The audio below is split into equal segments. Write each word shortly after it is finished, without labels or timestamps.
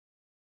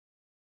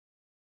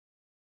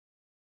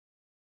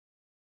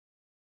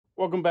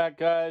Welcome back,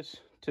 guys.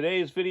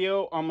 Today's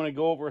video, I'm going to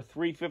go over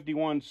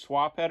 351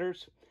 swap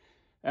headers,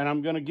 and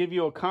I'm going to give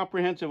you a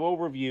comprehensive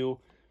overview.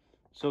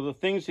 So the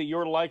things that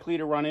you're likely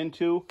to run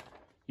into,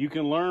 you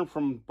can learn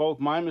from both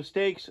my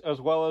mistakes as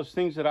well as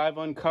things that I've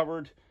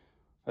uncovered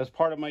as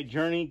part of my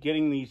journey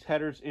getting these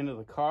headers into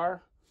the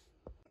car.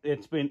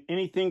 It's been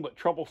anything but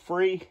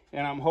trouble-free,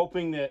 and I'm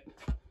hoping that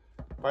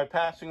by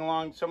passing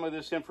along some of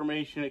this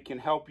information, it can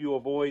help you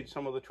avoid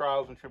some of the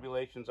trials and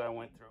tribulations I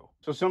went through.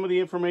 So some of the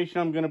information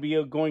I'm going to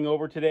be going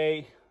over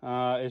today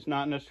is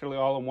not necessarily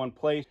all in one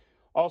place.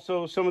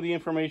 Also, some of the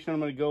information I'm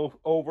going to go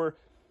over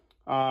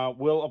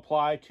will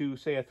apply to,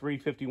 say, a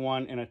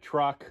 351 in a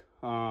truck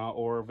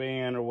or a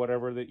van or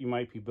whatever that you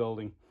might be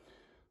building.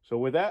 So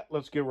with that,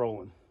 let's get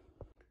rolling.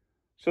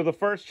 So the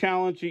first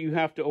challenge that you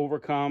have to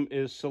overcome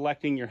is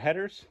selecting your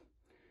headers.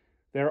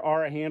 There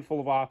are a handful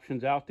of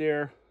options out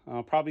there.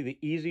 Probably the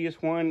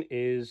easiest one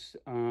is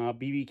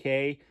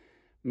BBK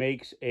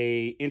makes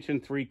a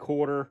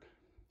 1.75"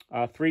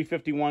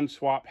 351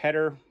 swap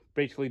header,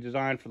 basically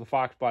designed for the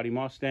Fox Body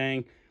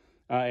Mustang,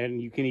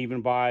 and you can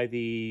even buy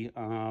the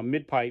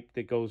mid pipe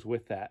that goes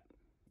with that.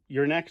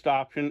 Your next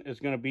option is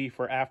going to be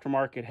for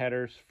aftermarket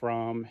headers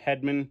from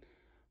Hedman,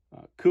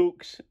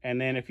 Kooks, and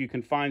then if you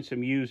can find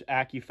some used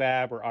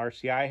AccuFab or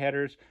RCI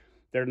headers,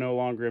 they're no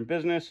longer in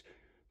business,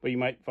 but you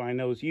might find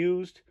those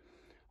used.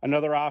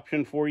 Another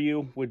option for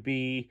you would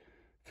be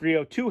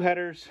 302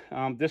 headers.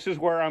 This is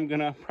where I'm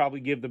going to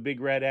probably give the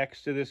big red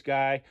X to this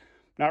guy.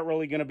 Not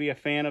really going to be a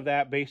fan of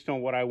that based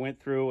on what I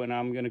went through, and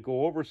I'm going to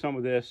go over some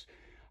of this.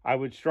 I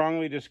would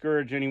strongly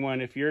discourage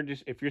anyone, if you're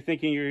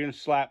thinking you're going to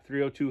slap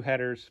 302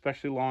 headers,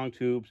 especially long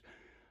tubes,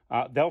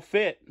 they'll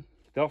fit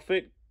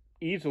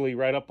easily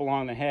right up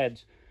along the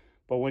heads.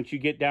 But once you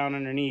get down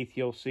underneath,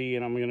 you'll see,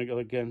 and I'm going to go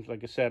again,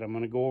 like I said, I'm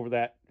going to go over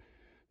that.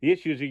 The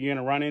issues that you're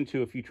going to run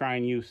into if you try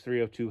and use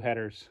 302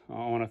 headers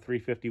on a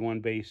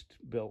 351 based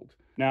build.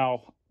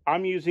 Now,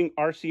 I'm using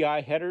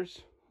RCI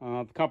headers.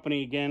 The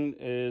company, again,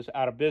 is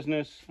out of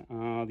business.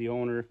 The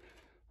owner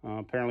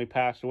apparently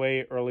passed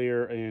away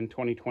earlier in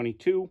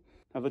 2022.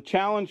 Now, the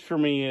challenge for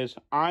me is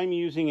I'm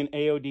using an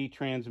AOD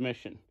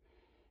transmission.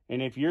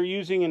 And if you're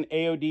using an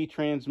AOD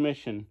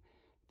transmission,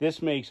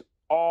 this makes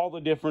all the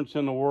difference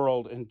in the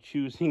world in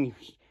choosing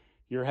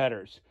your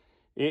headers.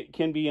 It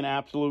can be an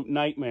absolute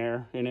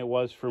nightmare, and it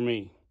was for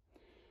me.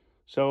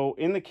 So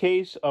in the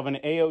case of an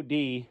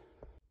AOD,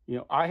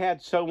 I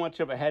had so much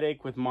of a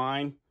headache with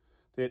mine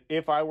that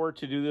if I were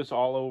to do this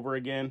all over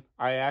again,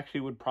 I actually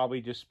would probably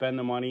just spend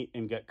the money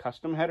and get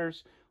custom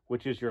headers,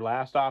 which is your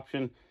last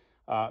option.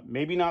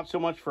 Maybe not so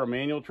much for a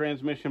manual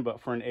transmission, but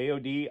for an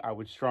AOD, I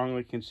would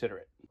strongly consider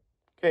it.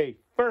 Okay,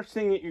 first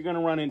thing that you're going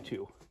to run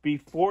into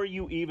before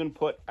you even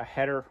put a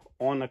header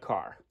on the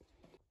car,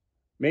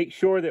 make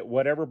sure that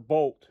whatever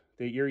bolt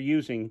that you're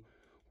using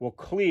will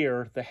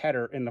clear the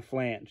header in the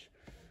flange.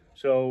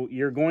 So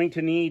you're going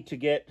to need to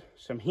get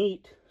some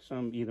heat,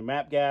 some either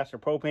MAP gas or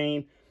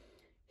propane,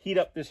 heat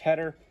up this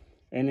header,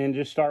 and then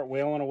just start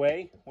wailing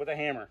away with a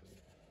hammer.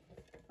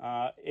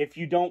 If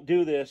you don't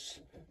do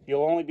this,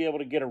 you'll only be able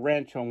to get a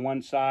wrench on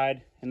one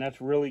side, and that's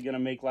really going to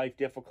make life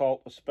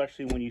difficult,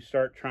 especially when you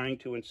start trying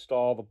to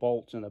install the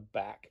bolts in the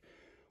back.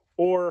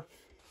 Or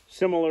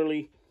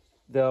similarly,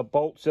 the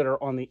bolts that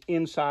are on the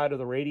inside of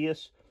the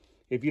radius,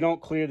 if you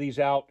don't clear these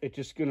out, it's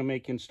just going to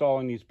make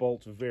installing these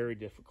bolts very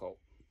difficult.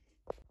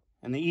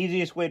 And the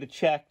easiest way to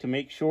check to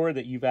make sure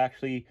that you've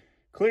actually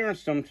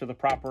clearanced them to the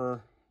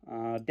proper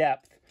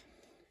depth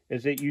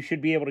is that you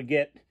should be able to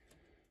get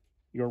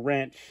your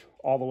wrench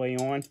all the way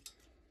on.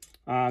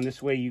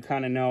 This way you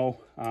kind of know,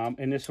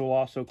 and this will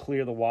also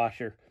clear the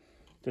washer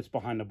that's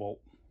behind the bolt.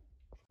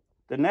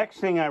 The next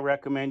thing I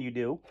recommend you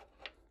do,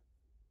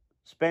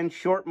 spend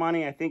short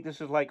money. I think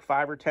this is like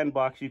 $5 or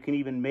 $10. You can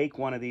even make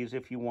one of these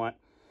if you want.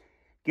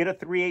 Get a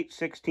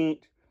 3/8/16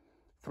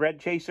 thread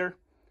chaser,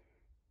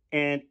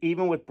 and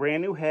even with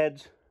brand new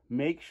heads,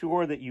 make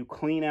sure that you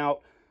clean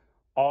out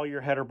all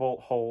your header bolt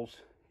holes.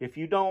 If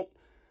you don't,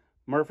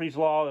 Murphy's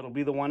Law, it'll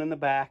be the one in the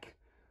back.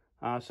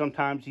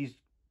 Sometimes these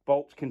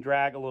bolts can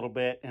drag a little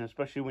bit, and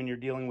especially when you're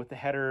dealing with the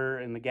header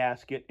and the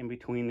gasket in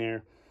between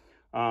there,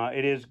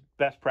 it is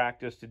best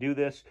practice to do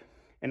this.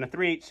 And the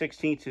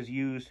 3/8/16 is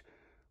used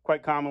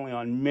quite commonly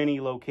on many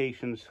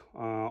locations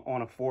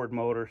on a Ford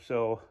motor,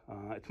 so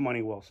it's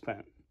money well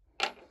spent.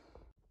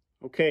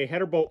 Okay,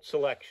 header bolt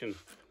selection.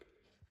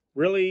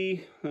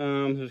 Really,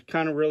 there's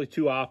kind of really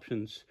two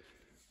options.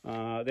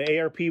 The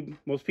ARP,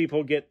 most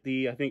people get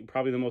I think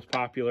probably the most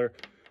popular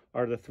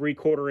are the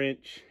 3/4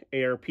 inch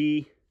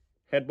ARP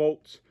head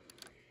bolts.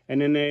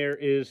 And then there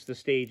is the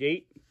Stage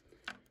 8.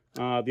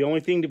 The only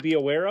thing to be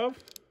aware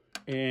of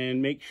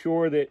and make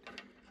sure that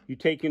you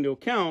take into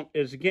account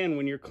is, again,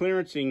 when you're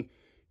clearancing,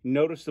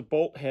 notice the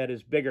bolt head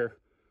is bigger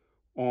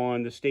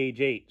on the Stage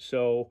 8.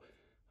 So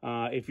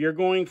if you're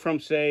going from,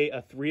 say,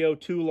 a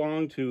 302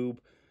 long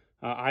tube,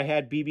 I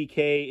had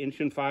BBK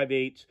 1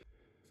 5/8.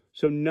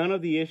 So none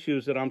of the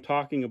issues that I'm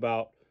talking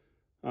about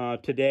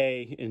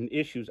today and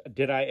issues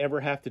did I ever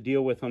have to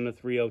deal with on the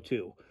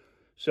 302.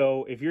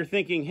 So if you're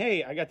thinking,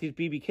 hey, I got these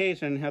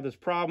BBKs and I have this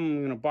problem, I'm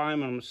going to buy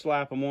them and I'm going to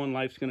slap them on,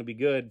 life's going to be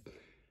good.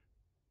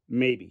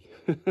 Maybe.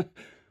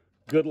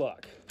 Good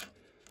luck.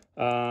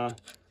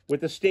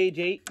 With the Stage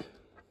 8,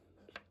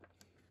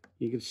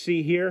 you can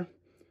see here,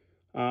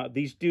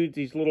 these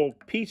little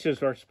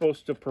pieces are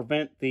supposed to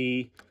prevent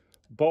the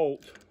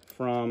bolt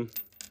from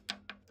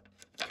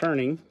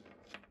turning.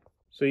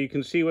 So you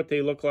can see what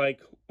they look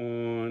like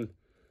on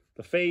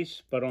the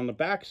face, but on the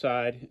back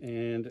side,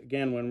 and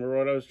again,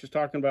 what I was just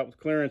talking about with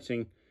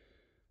clearancing,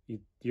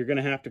 you're going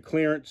to have to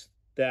clearance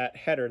that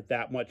header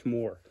that much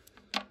more.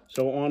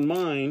 So on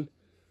mine,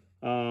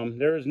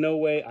 there is no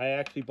way. I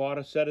actually bought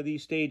a set of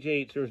these Stage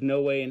 8s. There's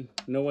no way in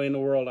the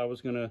world I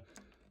was going to,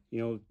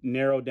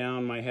 narrow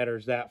down my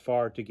headers that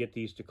far to get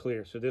these to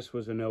clear. So this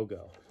was a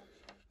no-go.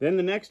 Then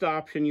the next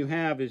option you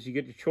have is you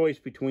get your choice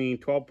between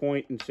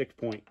 12-point and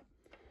 6-point.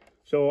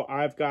 So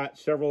I've got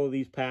several of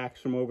these packs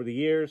from over the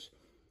years.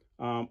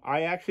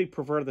 I actually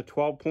prefer the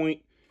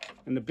 12-point,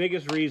 and the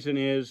biggest reason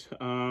is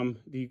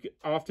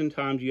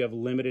oftentimes you have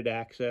limited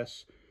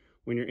access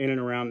when you're in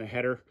and around the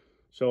header.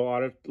 So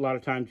a lot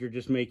of times you're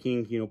just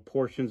making,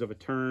 portions of a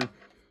turn.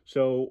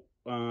 So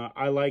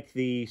I like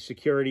the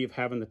security of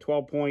having the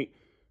 12-point,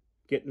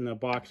 getting the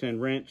box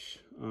end wrench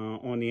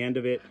on the end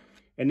of it,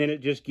 and then it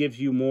just gives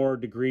you more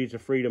degrees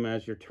of freedom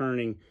as you're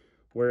turning.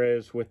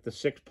 Whereas with the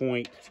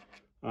 6-point,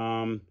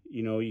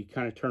 you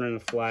kind of turn in a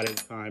flat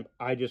at a time.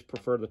 I just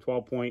prefer the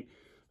 12-point,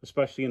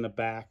 especially in the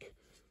back.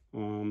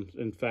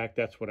 In fact,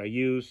 that's what I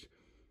used.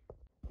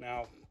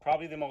 Now,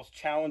 probably the most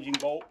challenging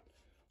bolt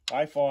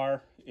by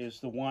far is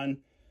the one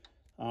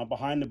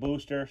behind the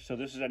booster. So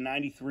this is a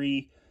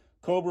 93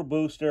 Cobra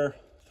booster,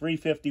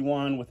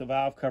 351 with the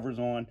valve covers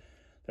on.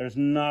 There's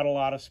not a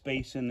lot of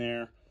space in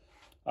there.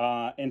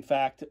 In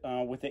fact,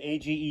 with the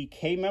AGE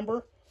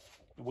K-member,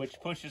 which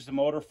pushes the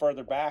motor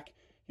further back,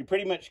 you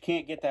pretty much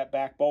can't get that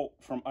back bolt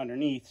from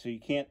underneath. So you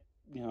can't,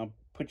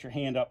 put your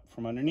hand up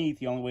from underneath.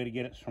 The only way to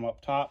get it is from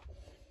up top.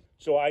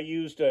 So I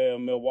used a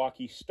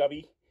Milwaukee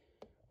stubby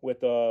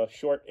with a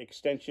short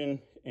extension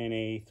and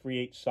a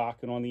 3/8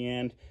 socket on the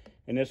end.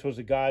 And this was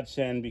a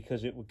godsend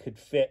because it could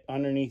fit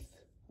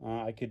underneath.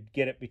 I could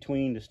get it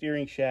between the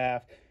steering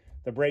shaft,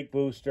 the brake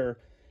booster,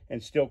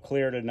 and still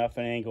clear at enough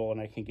an angle, and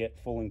I can get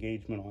full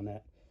engagement on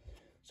that.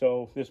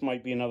 So this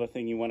might be another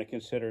thing you want to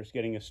consider, is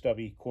getting a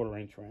stubby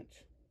 1/4-inch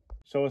wrench.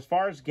 So as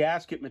far as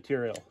gasket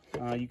material,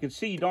 you can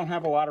see you don't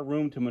have a lot of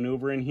room to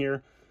maneuver in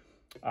here.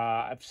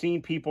 I've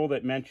seen people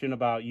that mention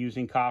about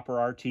using copper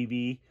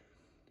RTV.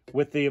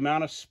 With the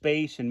amount of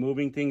space and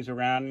moving things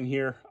around in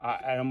here,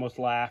 I almost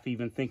laugh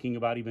even thinking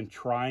about even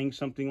trying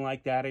something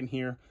like that in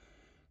here.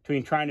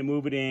 Between trying to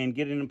move it in,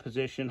 get it in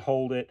position,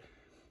 hold it,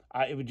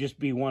 it would just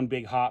be one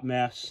big hot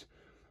mess.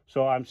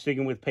 So I'm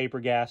sticking with paper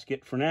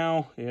gasket for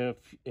now.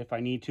 If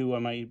I need to, I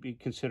might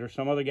consider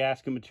some other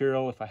gasket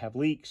material if I have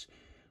leaks.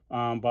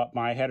 But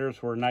my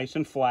headers were nice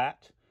and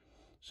flat,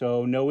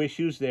 so no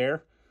issues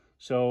there.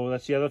 So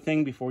that's the other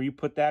thing before you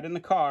put that in the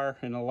car.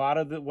 And a lot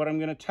of what I'm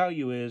going to tell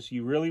you is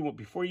you really,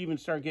 before you even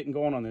start getting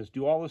going on this,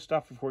 do all this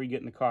stuff before you get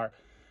in the car.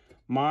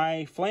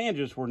 My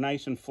flanges were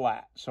nice and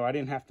flat, so I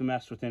didn't have to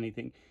mess with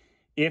anything.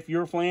 If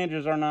your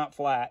flanges are not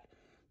flat,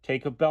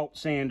 take a belt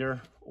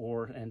sander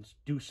and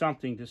do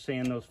something to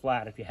sand those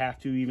flat. If you have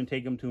to, even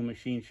take them to a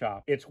machine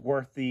shop. It's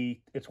worth the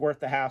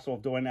hassle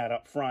of doing that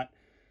up front,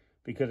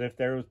 because if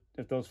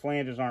those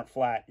flanges aren't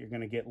flat, you're going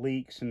to get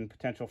leaks and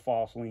potential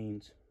false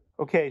leans.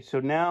 Okay, so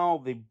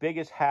now the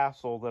biggest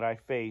hassle that I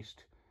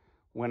faced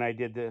when I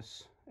did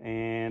this,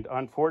 and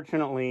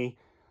unfortunately,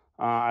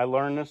 I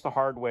learned this the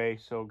hard way,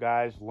 so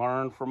guys,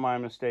 learn from my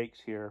mistakes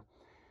here.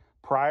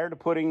 Prior to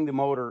putting the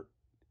motor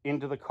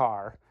into the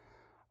car,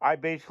 I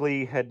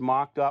basically had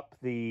mocked up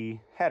the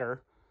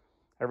header.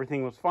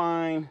 Everything was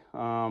fine.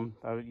 I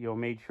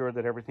made sure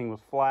that everything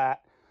was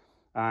flat.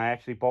 I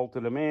actually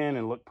bolted them in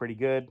and looked pretty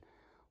good,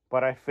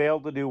 but I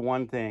failed to do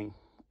one thing.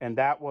 And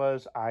that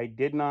was, I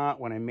did not,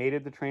 when I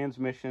mated the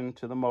transmission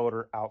to the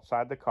motor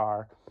outside the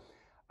car,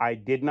 I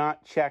did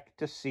not check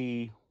to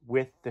see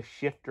with the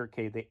shifter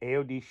cable, the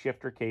AOD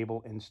shifter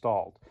cable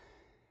installed.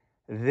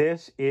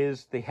 This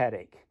is the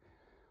headache.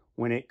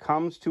 When it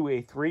comes to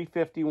a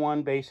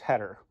 351 base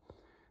header,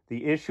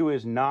 the issue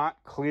is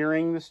not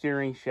clearing the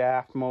steering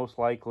shaft, most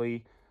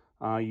likely.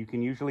 You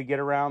can usually get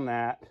around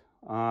that.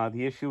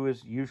 The issue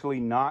is usually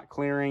not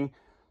clearing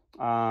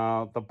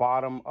the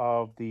bottom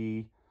of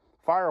the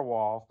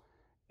firewall.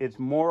 It's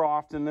more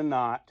often than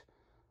not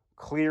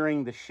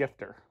clearing the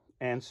shifter.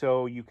 And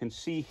so you can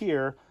see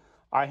here,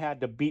 I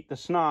had to beat the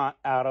snot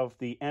out of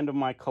the end of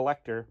my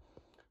collector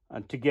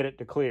to get it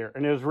to clear.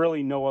 And there's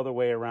really no other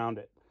way around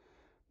it.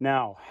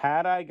 Now,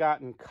 had I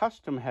gotten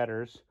custom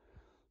headers,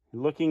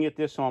 looking at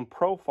this on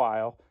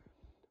profile,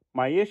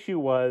 my issue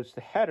was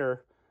the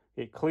header,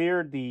 it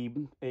cleared the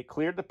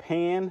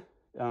pan,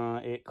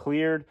 it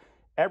cleared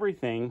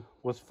everything,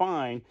 was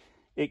fine,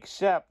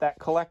 except that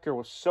collector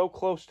was so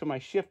close to my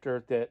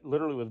shifter that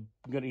literally was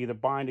going to either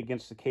bind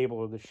against the cable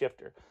or the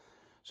shifter.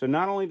 So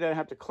not only did I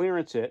have to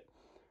clearance it,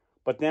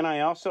 but then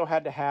I also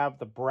had to have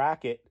the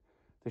bracket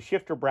the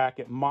shifter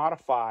bracket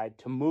modified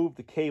to move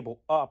the cable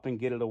up and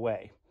get it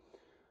away.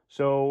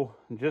 So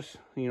just,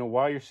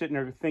 while you're sitting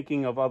there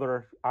thinking of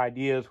other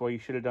ideas, well, you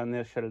should have done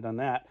this, should have done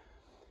that,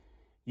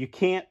 you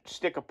can't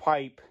stick a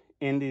pipe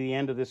into the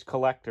end of this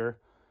collector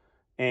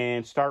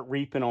and start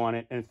reaping on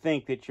it and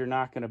think that you're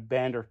not going to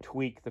bend or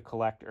tweak the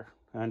collector.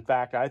 In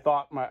fact, I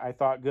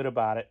thought good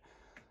about it,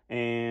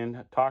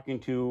 and talking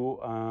to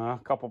a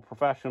couple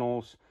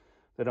professionals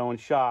that own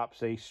shops,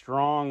 they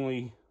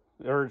strongly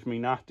urged me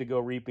not to go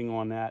reaping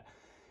on that.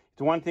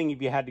 It's one thing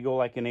if you had to go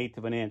like 1/8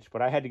 of an inch,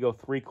 but I had to go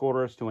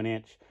 3/4 to an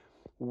inch,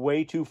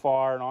 way too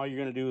far, and all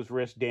you're going to do is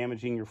risk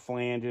damaging your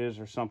flanges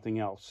or something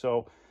else.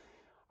 So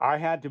I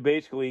had to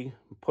basically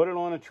put it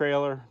on a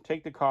trailer,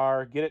 take the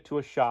car, get it to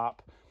a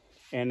shop,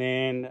 and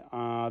then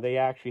they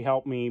actually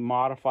helped me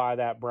modify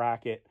that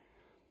bracket,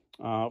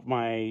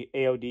 my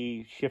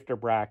AOD shifter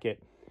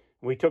bracket.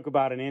 We took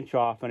about 1 inch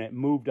off, and it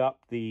moved up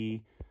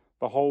the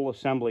whole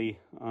assembly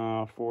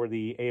for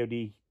the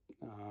AOD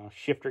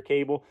shifter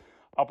cable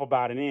up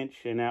about 1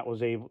 inch, and that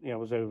was able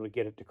to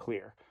get it to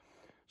clear.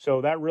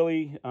 So that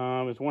really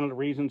is one of the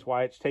reasons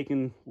why it's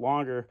taken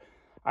longer.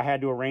 I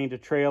had to arrange a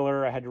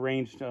trailer, I had to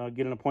arrange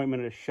get an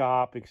appointment at a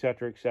shop,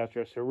 etc.,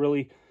 etc. So it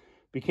really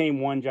became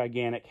one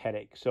gigantic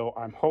headache. So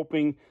I'm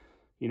hoping,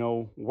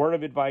 word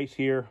of advice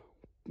here,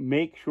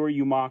 make sure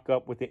you mock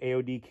up with the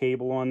AOD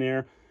cable on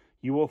there.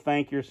 You will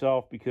thank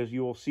yourself, because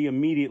you will see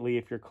immediately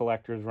if your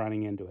collector is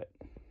running into it.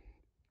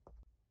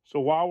 So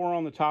while we're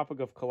on the topic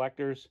of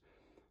collectors,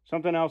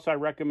 something else I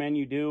recommend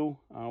you do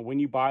when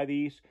you buy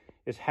these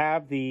is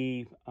have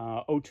the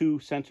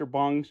O2 sensor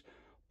bungs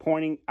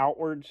pointing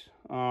outwards,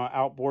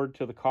 outboard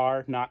to the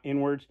car, not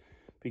inwards,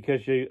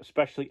 because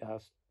especially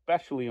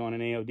on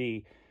an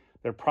AOD,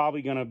 they're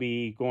probably going to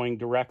be going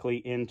directly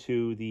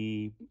into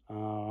the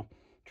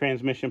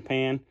transmission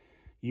pan.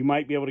 You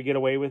might be able to get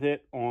away with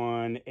it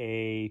on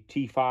a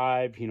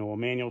T5, a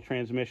manual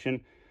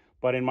transmission.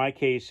 But in my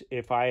case,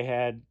 if I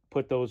had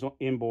put those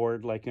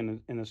inboard, like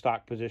in the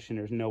stock position,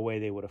 there's no way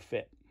they would have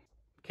fit.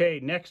 Okay,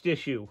 next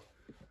issue.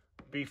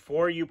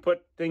 Before you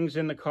put things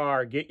in the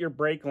car, get your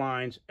brake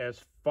lines as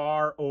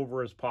far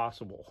over as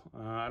possible.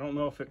 I don't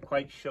know if it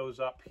quite shows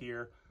up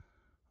here,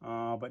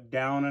 but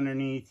down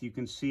underneath you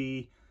can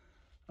see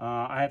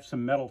I have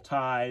some metal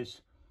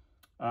ties,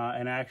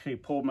 and I actually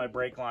pulled my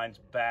brake lines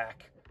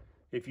back.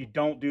 If you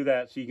don't do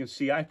that, so you can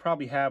see I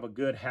probably have a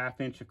good 1/2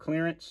 inch of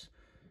clearance,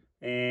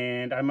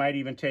 and I might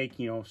even take,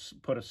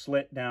 put a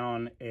slit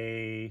down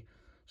a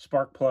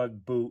spark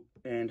plug boot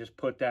and just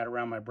put that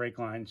around my brake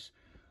lines.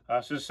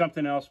 So there's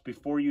something else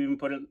before you even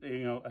put it,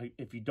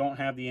 if you don't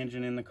have the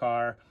engine in the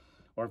car,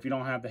 or if you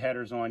don't have the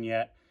headers on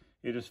yet,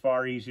 it is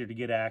far easier to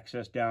get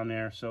access down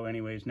there. So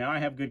anyways, now I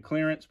have good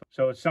clearance,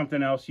 so it's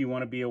something else you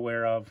want to be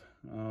aware of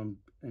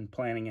in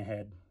planning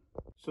ahead.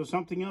 So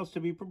something else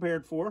to be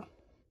prepared for.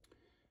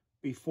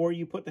 Before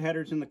you put the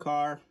headers in the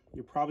car,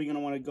 you're probably going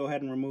to want to go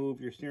ahead and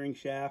remove your steering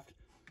shaft.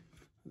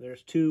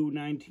 There's two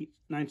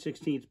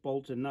 9/16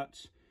 bolts and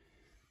nuts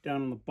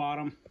down on the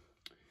bottom.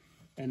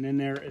 And then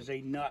there is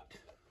a nut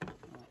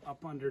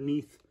up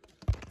underneath.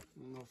 I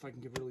don't know if I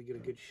can really get a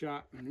good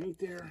shot underneath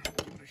there.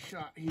 Give it a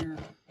shot here.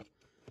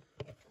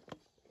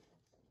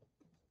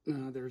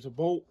 There's a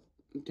bolt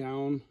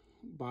down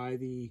by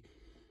the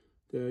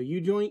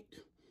U-joint.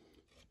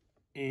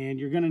 And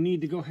you're going to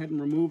need to go ahead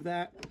and remove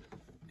that,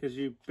 because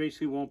you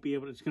basically won't be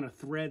able to, it's going to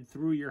thread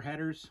through your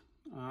headers.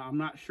 I'm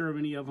not sure of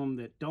any of them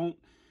that don't.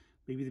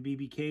 Maybe the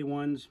BBK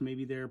ones,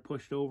 maybe they're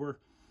pushed over.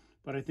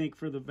 But I think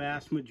for the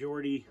vast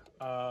majority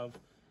of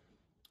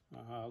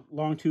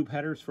long tube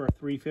headers for a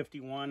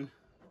 351,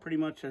 pretty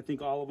much I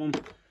think all of them,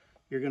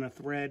 you're going to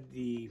thread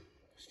the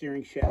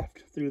steering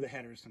shaft through the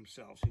headers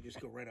themselves. You just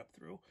go right up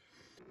through.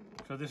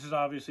 So this is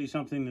obviously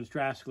something that's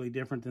drastically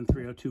different than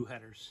 302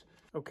 headers.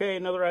 Okay,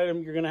 another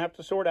item you're going to have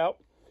to sort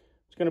out.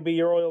 It's going to be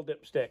your oil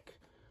dipstick.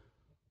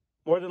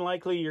 More than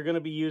likely, you're going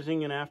to be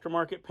using an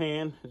aftermarket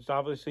pan. It's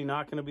obviously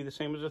not going to be the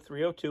same as a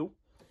 302.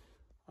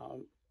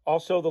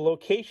 Also, the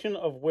location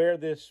of where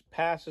this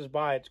passes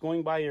by, it's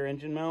going by your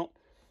engine mount.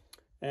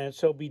 And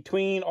so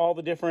between all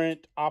the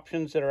different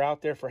options that are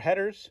out there for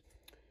headers,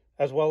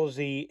 as well as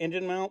the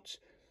engine mounts,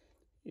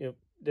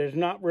 there's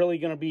not really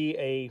going to be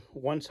a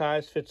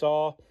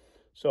one-size-fits-all.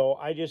 So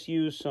I just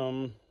used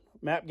some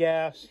MAP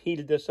gas,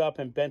 heated this up,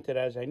 and bent it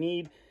as I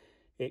need.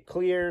 It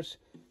clears.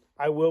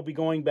 I will be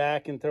going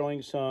back and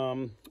throwing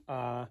some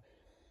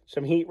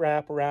heat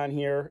wrap around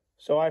here.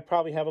 So I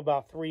probably have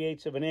about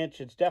 3/8 of an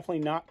inch. It's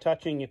definitely not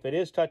touching. If it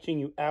is touching,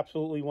 you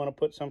absolutely want to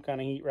put some kind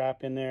of heat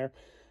wrap in there.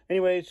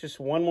 Anyway, it's just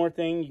one more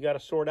thing you got to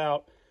sort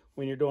out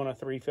when you're doing a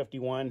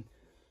 351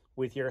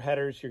 with your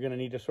headers. You're going to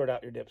need to sort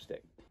out your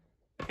dipstick.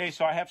 Okay,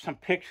 so I have some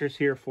pictures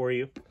here for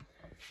you.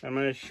 I'm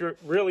going to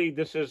really,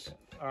 this is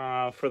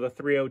for the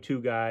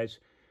 302 guys.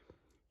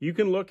 You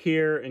can look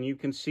here and you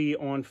can see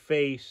on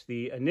face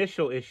the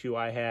initial issue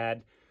I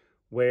had,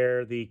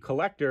 where the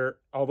collector,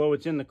 although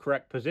it's in the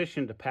correct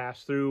position to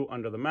pass through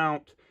under the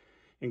mount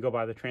and go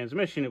by the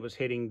transmission, it was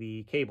hitting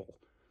the cable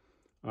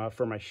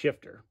for my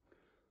shifter.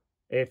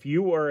 If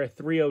you are a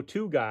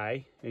 302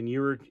 guy and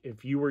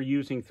if you were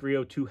using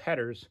 302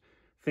 headers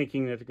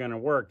thinking that they're going to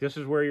work, this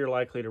is where you're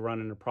likely to run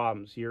into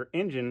problems. Your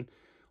engine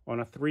on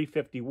a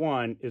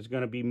 351 is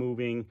going to be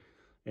moving,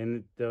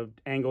 in the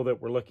angle that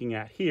we're looking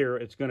at here,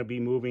 it's going to be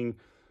moving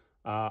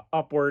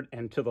upward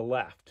and to the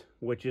left,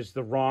 which is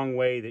the wrong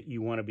way that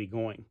you want to be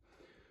going.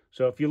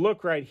 So if you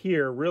look right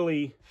here,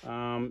 really,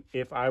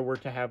 if I were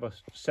to have a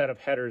set of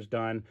headers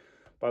done,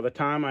 by the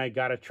time I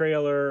got a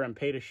trailer and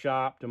paid a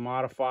shop to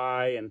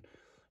modify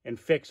and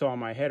fix all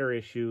my header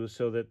issues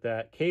so that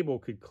that cable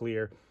could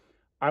clear,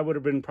 I would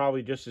have been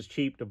probably just as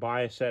cheap to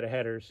buy a set of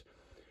headers.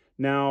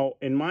 Now,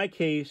 in my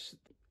case,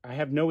 I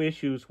have no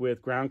issues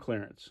with ground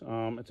clearance.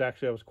 It's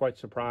actually, I was quite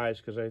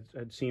surprised because I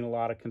had seen a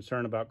lot of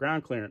concern about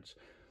ground clearance.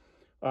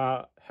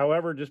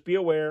 However, just be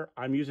aware,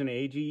 I'm using an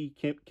AG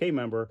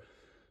K-member.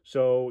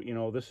 So, you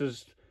know, this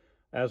is,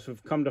 as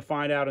we've come to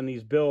find out in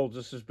these builds,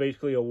 this is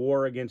basically a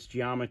war against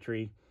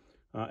geometry.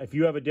 If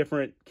you have a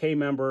different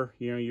K-member,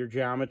 you know, your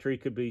geometry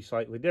could be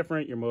slightly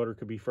different. Your motor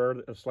could be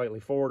slightly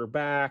forward or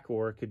back,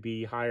 or it could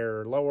be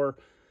higher or lower.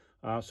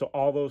 So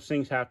all those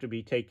things have to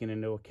be taken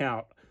into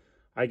account.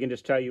 I can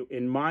just tell you,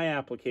 in my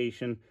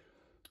application,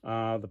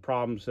 the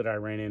problems that I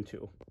ran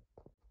into.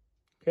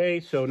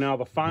 Okay, so now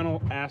the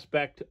final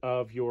aspect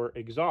of your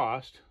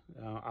exhaust,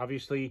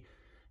 obviously,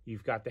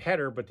 you've got the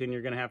header, but then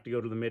you're going to have to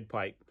go to the mid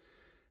pipe.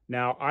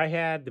 Now, I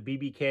had the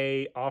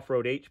BBK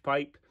Off-Road H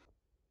pipe,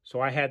 so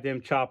I had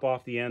them chop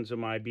off the ends of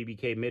my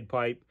BBK mid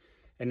pipe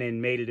and then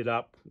mated it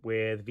up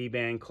with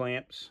V-band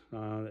clamps,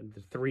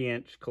 the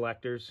 3-inch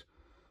collectors,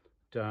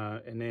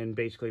 and then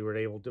basically we're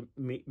able to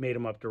mate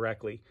them up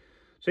directly.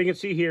 So you can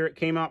see here, it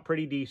came out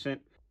pretty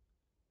decent.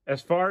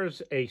 As far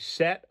as a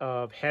set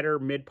of header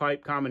mid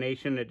pipe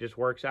combination that just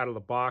works out of the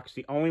box,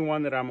 the only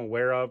one that I'm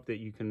aware of that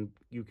you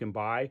can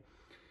buy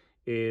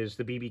is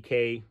the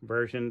BBK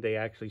version. They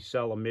actually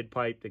sell a mid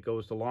pipe that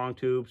goes to long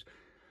tubes.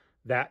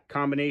 That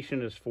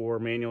combination is for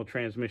manual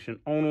transmission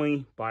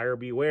only. Buyer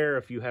beware.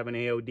 If you have an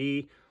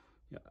AOD,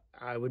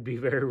 I would be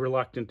very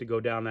reluctant to go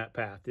down that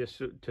path.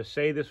 To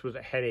say this was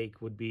a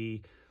headache would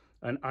be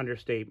an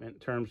understatement in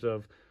terms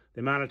of the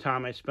amount of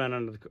time I spent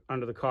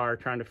under the car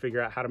trying to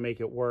figure out how to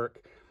make it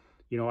work.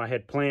 You know, I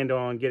had planned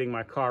on getting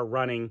my car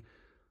running,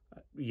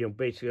 you know,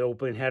 basically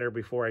open header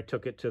before I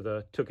took it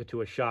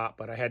to a shop,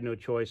 but I had no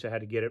choice. I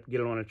had to get it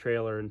on a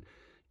trailer and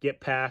get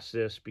past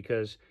this,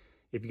 because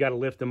if you got to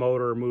lift the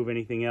motor or move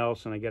anything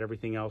else, and I get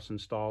everything else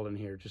installed in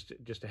here,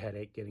 just a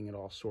headache getting it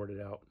all sorted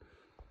out.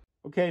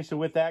 Okay, so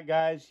with that,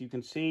 guys, you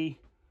can see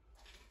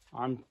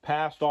I'm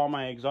past all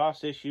my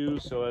exhaust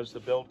issues. So as the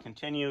build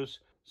continues,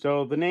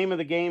 so the name of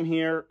the game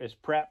here is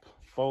prep,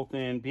 both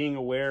in being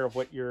aware of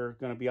what you're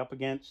going to be up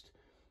against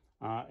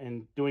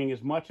and doing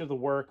as much of the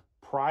work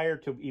prior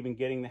to even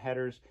getting the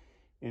headers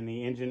in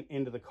the engine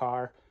into the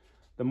car.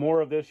 The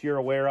more of this you're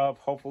aware of,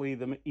 hopefully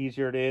the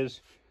easier it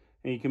is,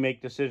 and you can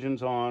make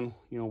decisions on,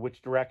 you know,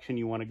 which direction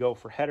you want to go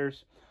for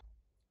headers.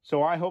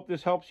 So I hope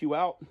this helps you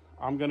out.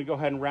 I'm going to go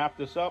ahead and wrap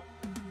this up.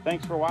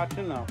 Thanks for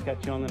watching. I'll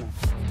catch you on the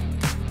next one.